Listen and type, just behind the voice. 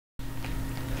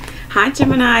Hi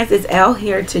Geminis, it's Elle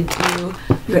here to do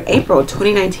your April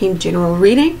 2019 general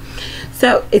reading.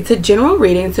 So it's a general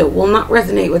reading, so it will not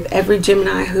resonate with every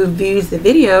Gemini who views the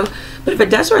video, but if it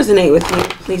does resonate with you,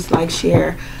 please like,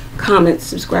 share, comment,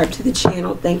 subscribe to the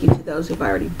channel. Thank you to those who've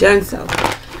already done so.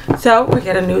 So we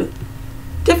got a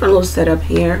different little setup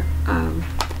here. I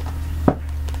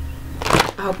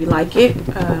hope you like it,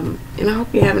 and I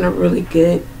hope you're having a really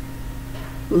good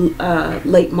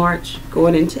late March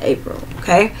going into April.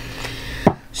 Okay,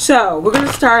 so we're going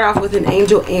to start off with an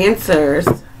Angel Answers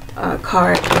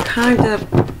card to kind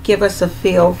of give us a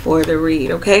feel for the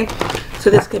read. Okay, so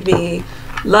this could be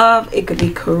love, it could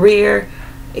be career,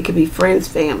 it could be friends,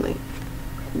 family.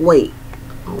 Weight.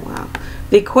 Oh wow,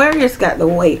 the Aquarius got the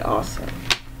weight also.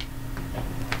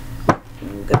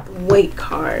 We got the weight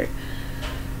card.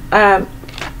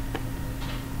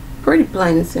 Pretty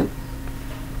plain and simple.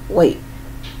 Weight.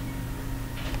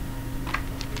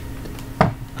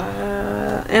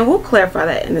 And we'll clarify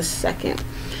that in a second.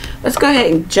 Let's go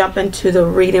ahead and jump into the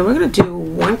reading. We're going to do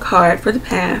one card for the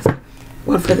past,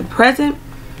 one for the present,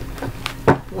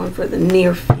 one for the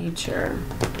near future.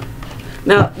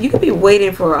 Now, you could be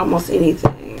waiting for almost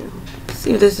anything. Let's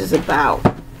see what this is about.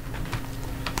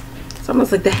 It's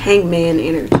almost like the Hangman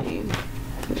energy.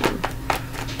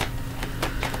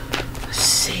 Let's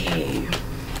see.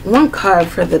 One card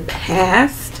for the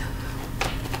past.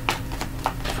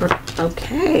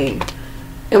 Okay.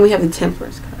 And we have the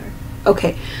Temperance card.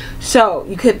 Okay. So,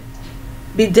 you could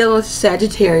be dealing with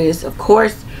Sagittarius, of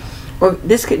course. Or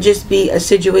this could just be a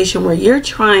situation where you're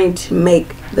trying to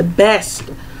make the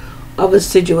best of a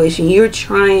situation. You're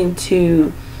trying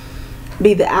to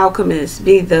be the alchemist,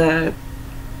 be the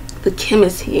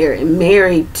chemist here, and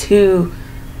marry the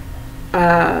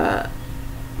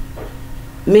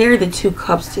two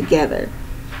cups together.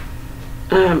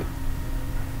 In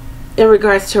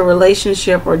regards to a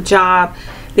relationship or job,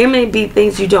 there may be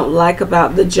things you don't like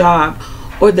about the job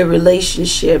or the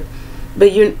relationship,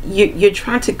 but you're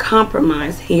trying to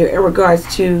compromise here in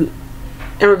regards to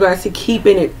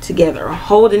keeping it together or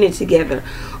holding it together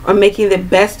or making the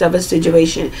best of a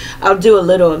situation. I'll do a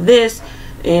little of this,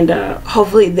 and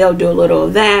hopefully they'll do a little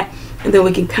of that, and then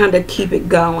we can kind of keep it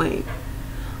going.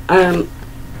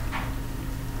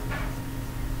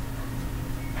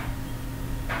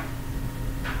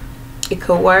 It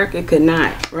could work, it could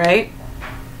not, right?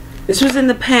 This was in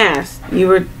the past. You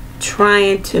were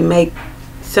trying to make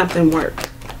something work.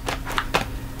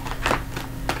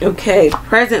 Okay,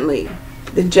 presently,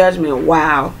 the Judgment.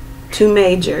 Wow, two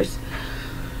majors.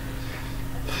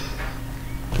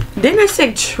 Didn't I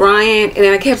say trying, and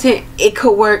then I kept saying it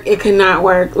could work, it could not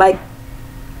work? Like,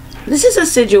 this is a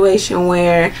situation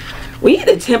where when you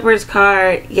get a Temperance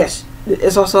card, yes,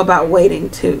 it's also about waiting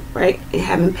too, right? And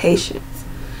having patience.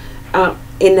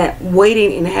 In that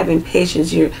waiting and having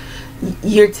patience, you're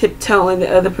tiptoeing, the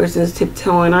other person is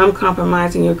tiptoeing. I'm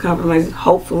compromising, you're compromising,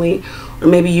 hopefully, or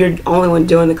maybe you're the only one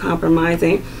doing the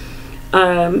compromising,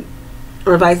 or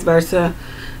vice versa.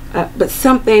 But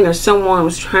something or someone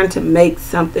was trying to make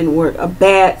something work. A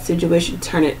bad situation,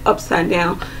 turn it upside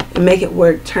down and make it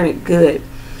work, turn it good.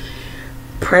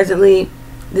 Presently,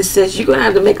 this says you're going to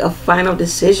have to make a final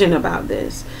decision about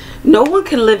this. No one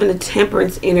can live in a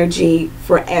Temperance energy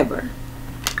forever.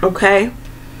 Okay?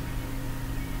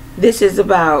 This is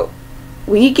about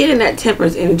when you get in that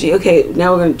Temperance energy. Okay,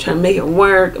 now we're going to try to make it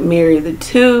work, marry the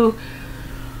two.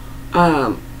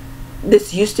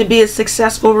 This used to be a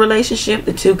successful relationship,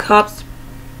 the two cups,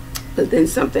 but then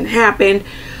something happened.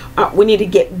 We need to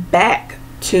get back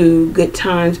to good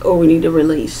times, or we need to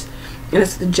release. And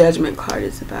that's the Judgment card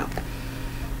is about.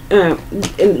 And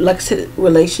like I said,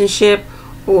 relationship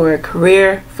or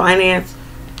career, finance,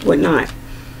 whatnot.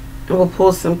 And we'll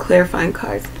pull some clarifying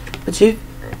cards. But you've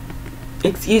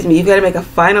got to make a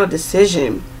final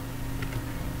decision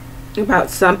about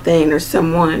something or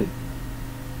someone.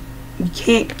 You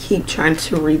can't keep trying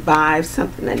to revive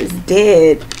something that is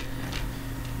dead.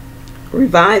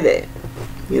 Revive it.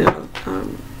 You know,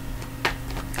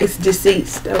 it's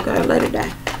deceased. Okay, let it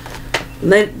die.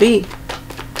 Let it be.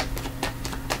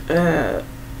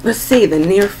 Let's see, the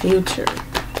near future.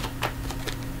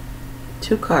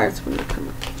 Two cards when they come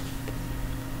up.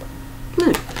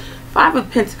 Five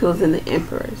of Pentacles and the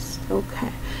Empress.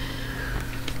 Okay.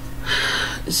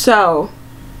 So,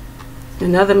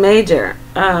 another major.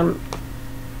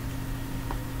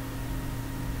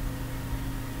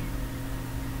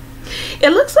 It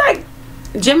looks like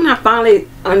Gemini finally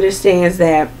understands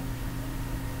that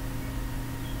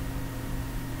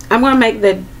I'm going to make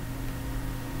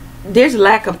there's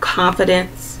lack of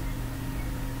confidence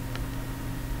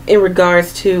in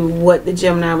regards to what the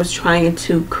Gemini was trying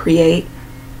to create.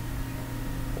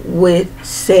 with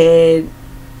said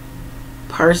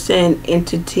person,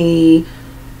 entity,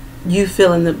 you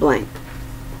fill in the blank.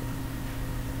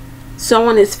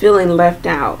 Someone is feeling left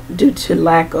out due to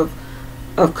lack of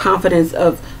confidence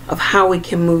of how we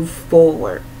can move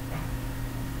forward.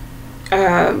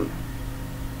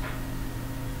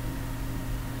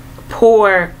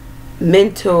 Poor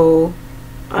mental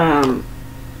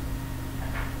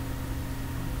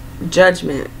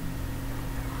judgment.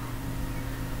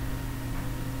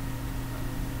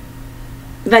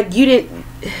 Like you didn't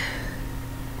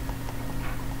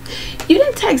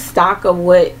take stock of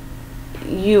what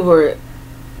you were,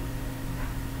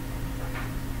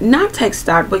 not take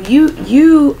stock, but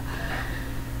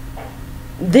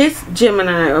this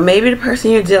Gemini, or maybe the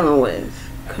person you're dealing with,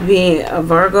 could be a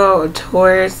Virgo, a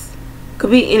Taurus,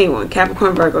 could be anyone,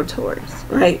 Capricorn, Virgo, Taurus,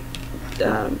 right?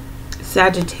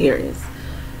 Sagittarius.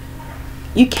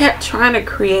 You kept trying to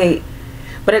create,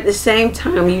 but at the same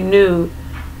time you knew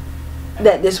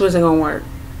that this wasn't going to work.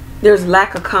 There's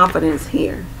lack of confidence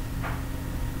here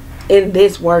in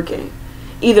this working,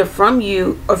 either from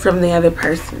you or from the other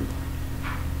person.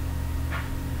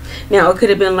 Now, it could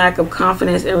have been lack of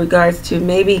confidence in regards to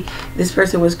maybe this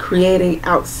person was creating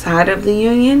outside of the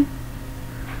union,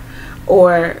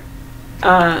 or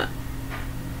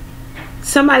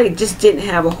somebody just didn't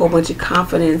have a whole bunch of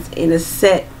confidence in a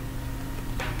set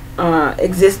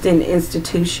existing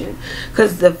institution,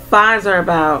 because the fives are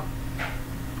about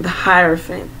the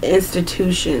Hierophant,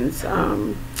 institutions,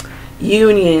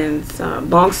 unions,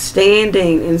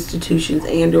 long-standing institutions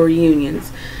and or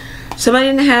unions. Somebody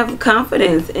didn't have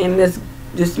confidence in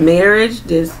this marriage,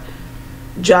 this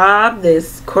job,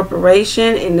 this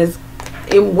corporation,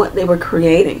 in what they were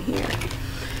creating here.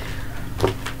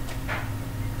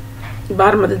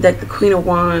 Bottom of the deck, the Queen of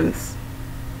Wands.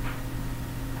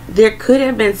 There could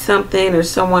have been something or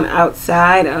someone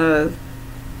outside of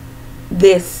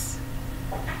this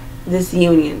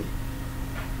union.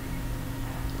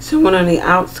 Someone on the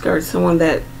outskirts, someone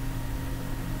that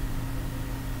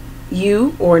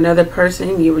you or another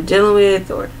person you were dealing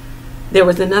with, or there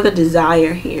was another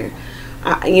desire here.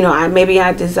 Maybe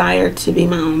I desire to be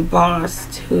my own boss,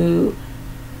 to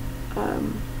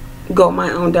go my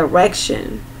own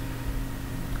direction,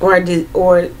 or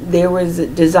there was a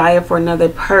desire for another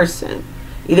person,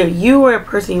 either you or a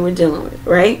person you were dealing with,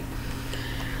 right?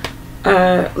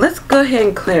 Let's go ahead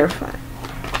and clarify.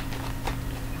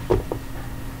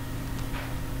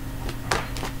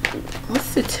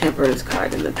 What's the Temperance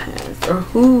card in the past? Or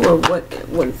who or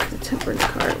what's the Temperance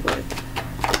card with?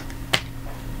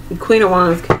 The Queen of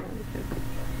Wands.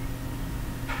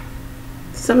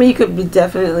 Some of you could be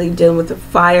definitely dealing with a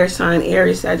fire sign,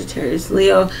 Aries, Sagittarius,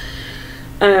 Leo.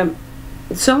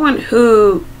 Someone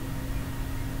who...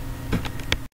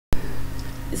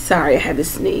 Sorry, I had to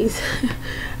sneeze.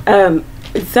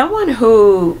 Someone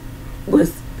who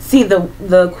was... See,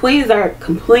 the queens are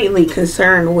completely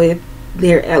concerned with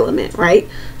their element, right?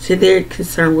 So they're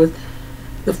concerned with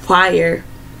the fire,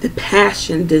 the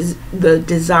passion, the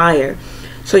desire.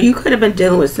 So you could have been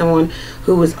dealing with someone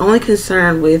who was only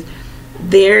concerned with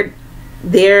their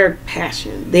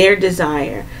passion, their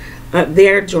desire,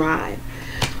 their drive.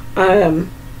 And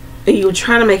you were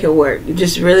trying to make it work. You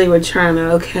just really were trying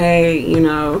to, okay,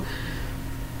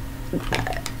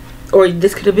 or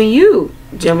this could have been you,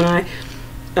 Gemini.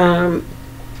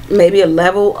 Maybe a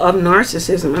level of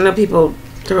narcissism. I know people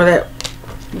throw that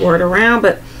word around,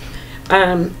 but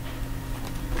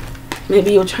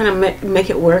maybe you're trying to make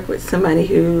it work with somebody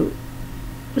who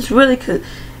was really,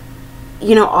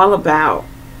 all about,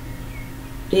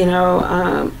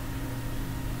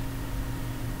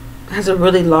 has a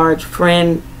really large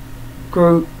friend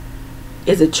group,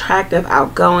 is attractive,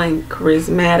 outgoing,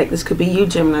 charismatic. This could be you,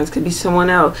 Gemini. This could be someone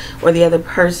else, or the other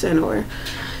person, or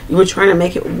you were trying to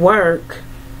make it work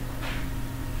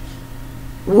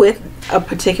with a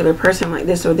particular person like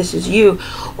this, or this is you,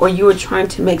 or you were trying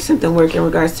to make something work in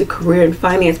regards to career and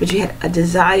finance, but you had a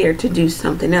desire to do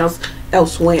something else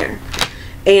elsewhere,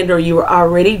 and or you were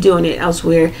already doing it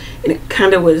elsewhere, and it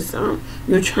kind of was you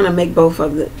were trying to make both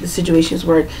of the situations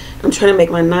work. I'm trying to make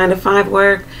my 9 to 5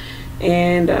 work,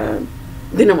 and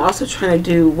then I'm also trying to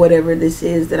do whatever this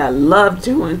is that I love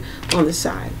doing on the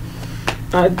side.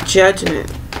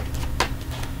 Judgment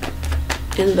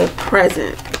in the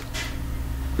present.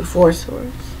 The 4 of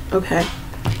Swords. Okay.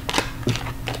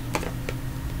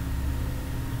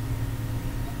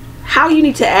 How you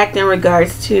need to act in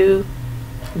regards to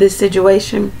this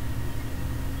situation,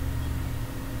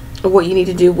 or what you need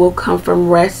to do, will come from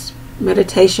rest,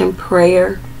 meditation,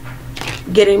 prayer,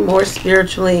 getting more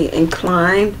spiritually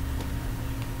inclined.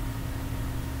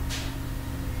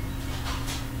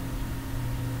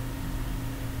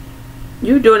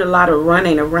 You're doing a lot of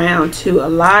running around to a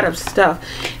lot of stuff,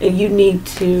 and you need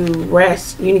to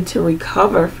rest. You need to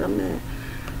recover from that.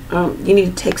 You need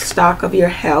to take stock of your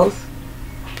health.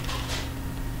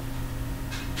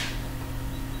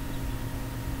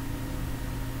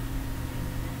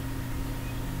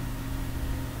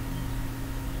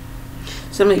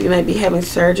 Some of you may be having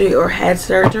surgery or had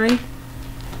surgery.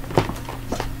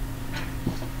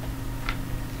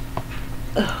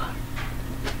 Ugh.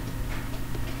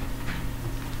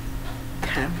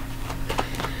 Okay.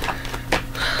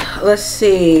 Let's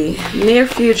see. Near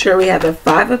future, we have the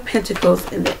Five of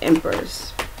Pentacles and the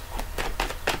Empress.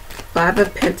 Five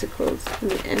of Pentacles and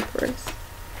the Empress.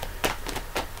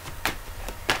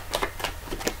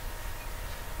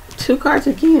 Two cards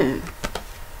again.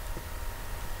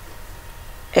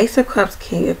 Ace of Cups,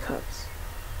 King of Cups.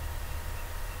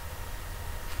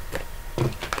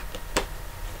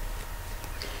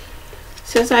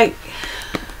 So it's like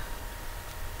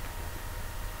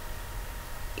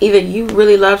either you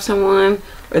really love someone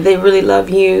or they really love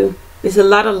you. There's a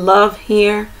lot of love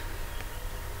here,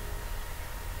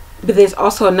 but there's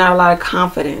also not a lot of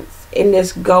confidence in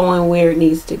this going where it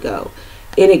needs to go,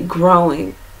 in it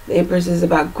growing. The Empress is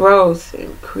about growth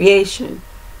and creation.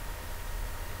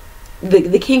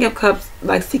 The King of Cups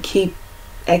likes to keep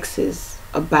exes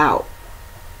about,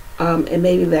 and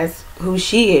maybe that's who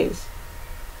she is.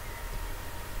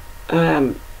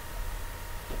 In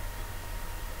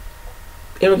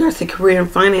regards to career and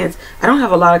finance, I don't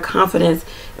have a lot of confidence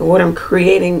in what I'm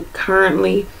creating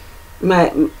currently.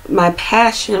 My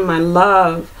passion, my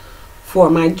love for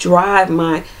my drive,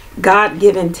 my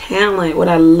God-given talent, what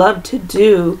I love to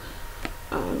do,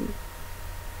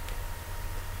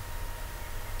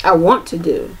 I want to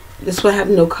do. This is why I have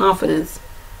no confidence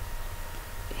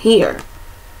here.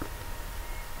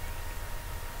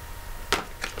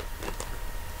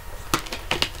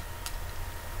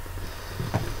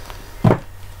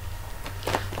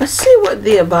 Let's see what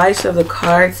the advice of the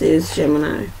cards is,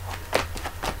 Gemini.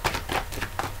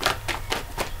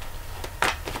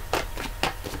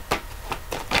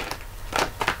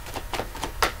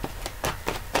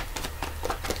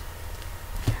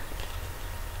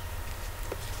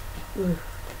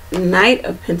 Knight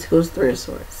of Pentacles, Three of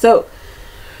Swords. So,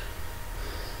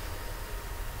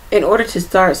 in order to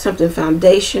start something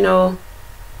foundational,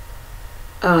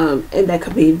 and that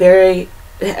could be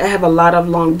have a lot of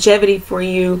longevity for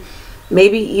you,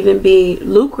 maybe even be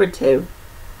lucrative,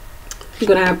 you're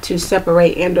going to have to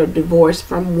separate and or divorce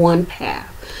from one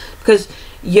path, because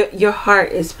your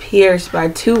heart is pierced by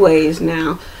two ways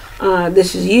now.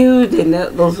 This is you, then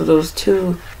those are those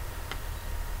two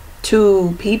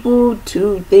people,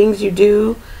 two things you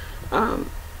do.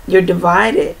 You're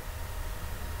divided,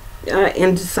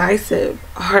 indecisive,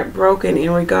 heartbroken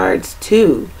in regards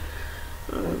to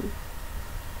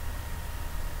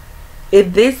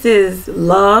if this is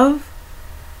love,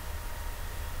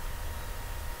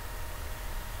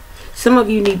 some of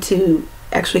you need to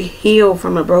actually heal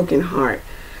from a broken heart.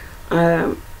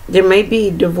 There may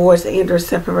be divorce and or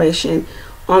separation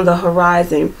on the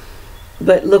horizon,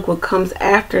 but look what comes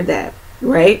after that,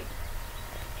 right?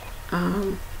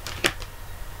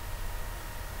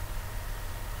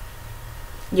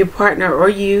 Your partner or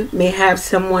you may have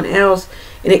someone else,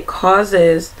 and it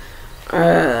causes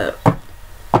that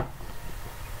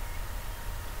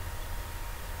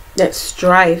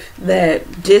strife,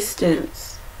 that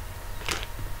distance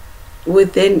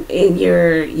within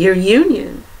your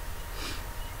union,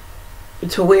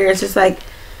 to where it's just like,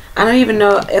 I don't even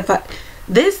know if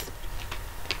this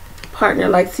partner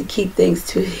likes to keep things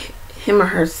to him or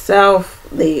herself.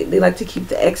 They like to keep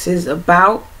the exes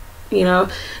about, you know,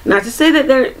 not to say that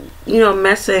they're, you know,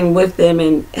 messing with them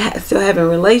and still having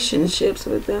relationships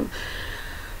with them,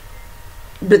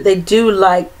 but they do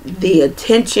like the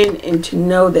attention and to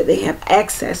know that they have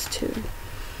access to.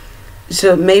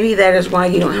 So maybe that is why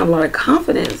you don't have a lot of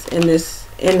confidence in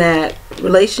that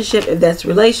relationship, if that's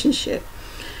relationship.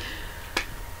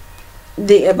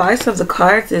 The advice of the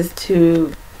cards is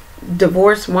to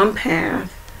divorce one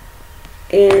path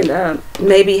and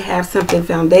maybe have something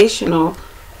foundational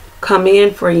come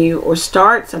in for you, or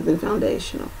start something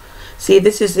foundational. See, if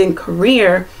this is in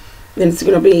career, then it's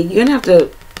going to be, you're going to have to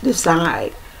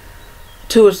decide.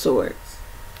 Two of Swords.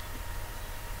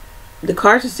 The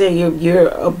cards are saying you're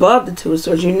above the Two of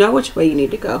Swords. You know which way you need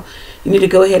to go. You need to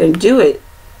go ahead and do it.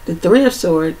 The Three of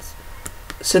Swords,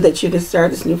 so that you can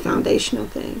start this new foundational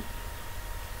thing.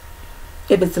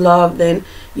 If it's love, then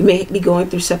you may be going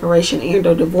through separation and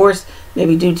or divorce,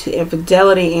 maybe due to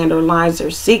infidelity and or lies or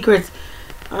secrets.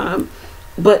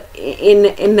 But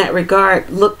in that regard,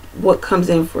 look what comes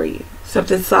in for you.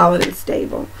 Something solid and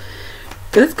stable.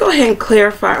 Let's go ahead and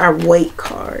clarify our weight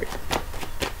card.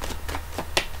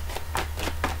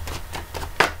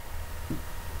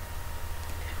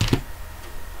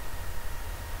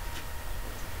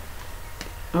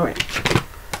 All right.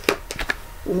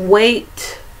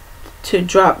 Wait to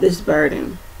drop this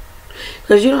burden,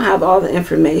 because you don't have all the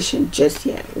information just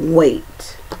yet.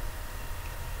 Wait.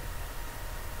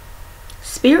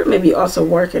 Spirit may be also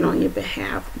working on your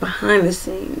behalf behind the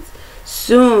scenes.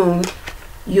 Soon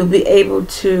you'll be able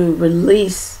to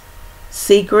release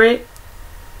secret,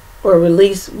 or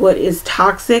release what is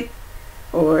toxic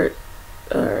or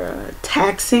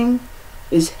taxing,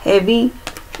 is heavy,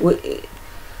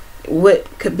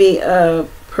 what could be a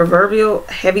proverbial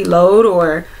heavy load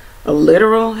or a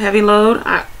literal heavy load.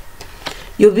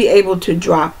 You'll be able to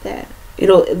drop that.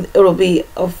 It'll be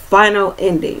a final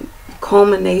ending,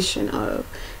 culmination of,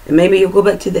 and maybe you'll go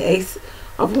back to the Ace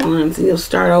of Wands and you'll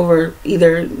start over,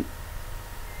 either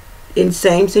in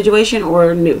same situation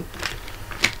or new.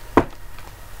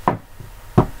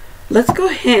 Let's go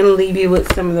ahead and leave you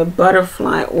with some of the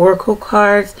butterfly oracle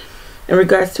cards in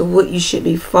regards to what you should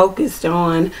be focused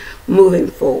on moving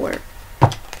forward.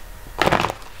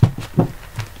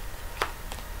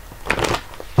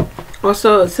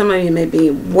 Also, some of you may be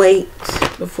wait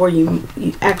before you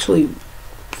actually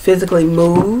physically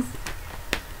move,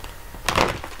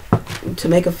 to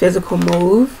make a physical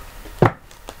move.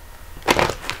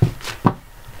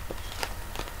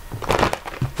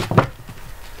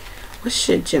 What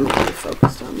should Gemini be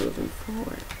focused on moving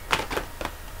forward?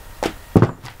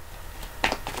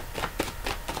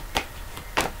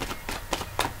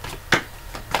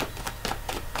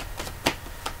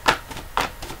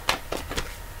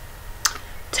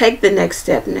 Take the next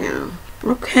step now.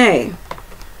 Okay.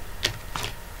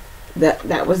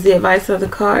 That was the advice of the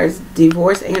cards.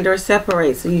 Divorce and or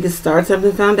separate, so you can start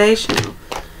something foundational.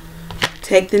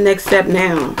 Take the next step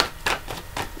now.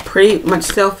 Pretty much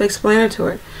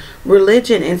self-explanatory.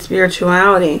 Religion and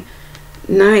spirituality.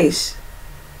 Nice.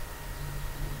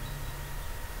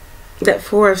 That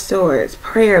Four of Swords.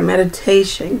 Prayer,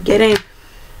 meditation. Getting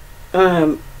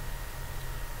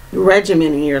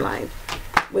regimen in your life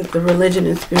with the religion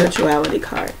and spirituality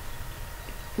card.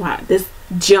 Wow, this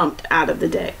jumped out of the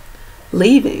deck.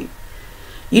 Leaving.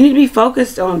 You need to be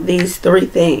focused on these three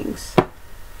things.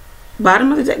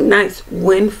 Bottom of the deck, nice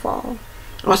windfall.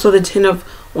 Also, the Ten of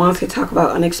Wands can talk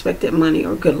about unexpected money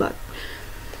or good luck.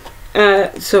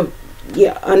 So,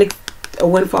 yeah, a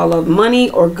windfall of money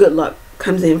or good luck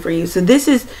comes in for you. So this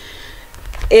is,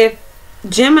 if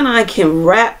Gemini can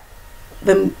wrap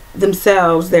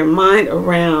themselves, their mind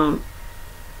around,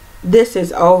 this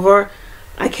is over,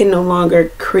 I can no longer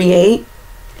create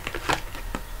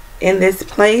in this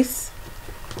place,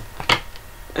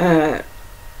 then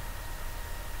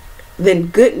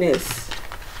goodness,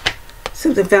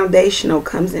 something foundational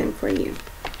comes in for you.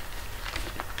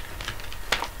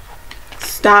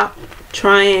 Stop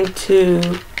trying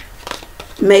to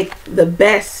make the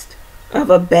best of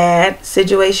a bad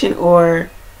situation or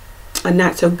a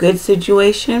not so good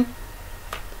situation.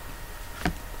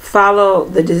 Follow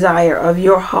the desire of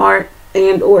your heart,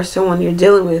 and or someone you're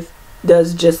dealing with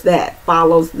does just that,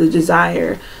 follows the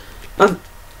desire of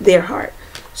their heart.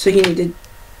 So you need to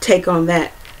take on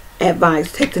that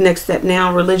advice. Take the next step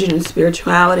now. Religion and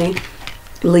spirituality.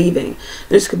 Leaving.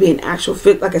 This could be an actual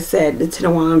fit. Like I said, the Ten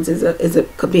of Wands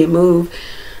could be a move.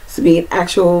 This could be an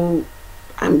actual,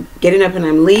 I'm getting up and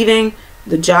I'm leaving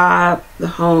the job, the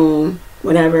home,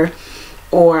 whatever,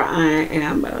 or I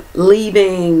am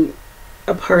leaving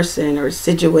a person or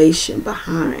situation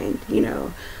behind, you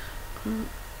know,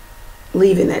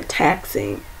 leaving that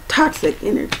toxic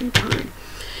energy behind.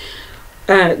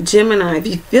 Gemini, if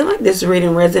you feel like this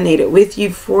reading resonated with you,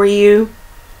 for you,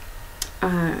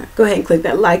 go ahead and click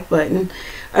that like button.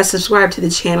 Subscribe to the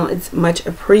channel. It's much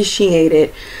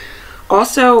appreciated.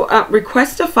 Also,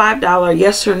 request a $5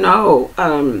 yes or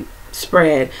no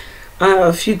spread.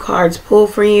 A few cards pull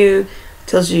for you.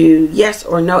 Tells you yes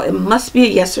or no. It must be a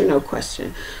yes or no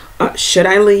question. Should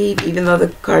I leave, even though the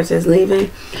card says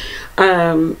leaving?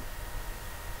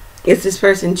 Is this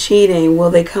person cheating? Will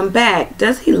they come back?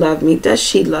 Does he love me? Does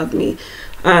she love me?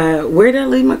 Where did I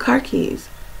leave my car keys?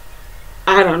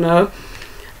 I don't know.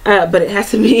 But it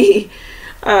has to be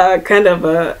kind of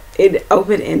an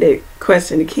open-ended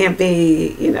question. It can't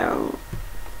be, you know,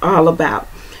 all about.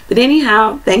 But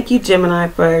anyhow, thank you, Gemini,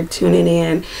 for tuning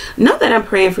in. Know that I'm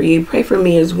praying for you. Pray for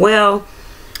me as well.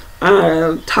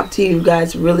 Talk to you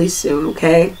guys really soon,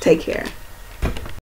 okay? Take care.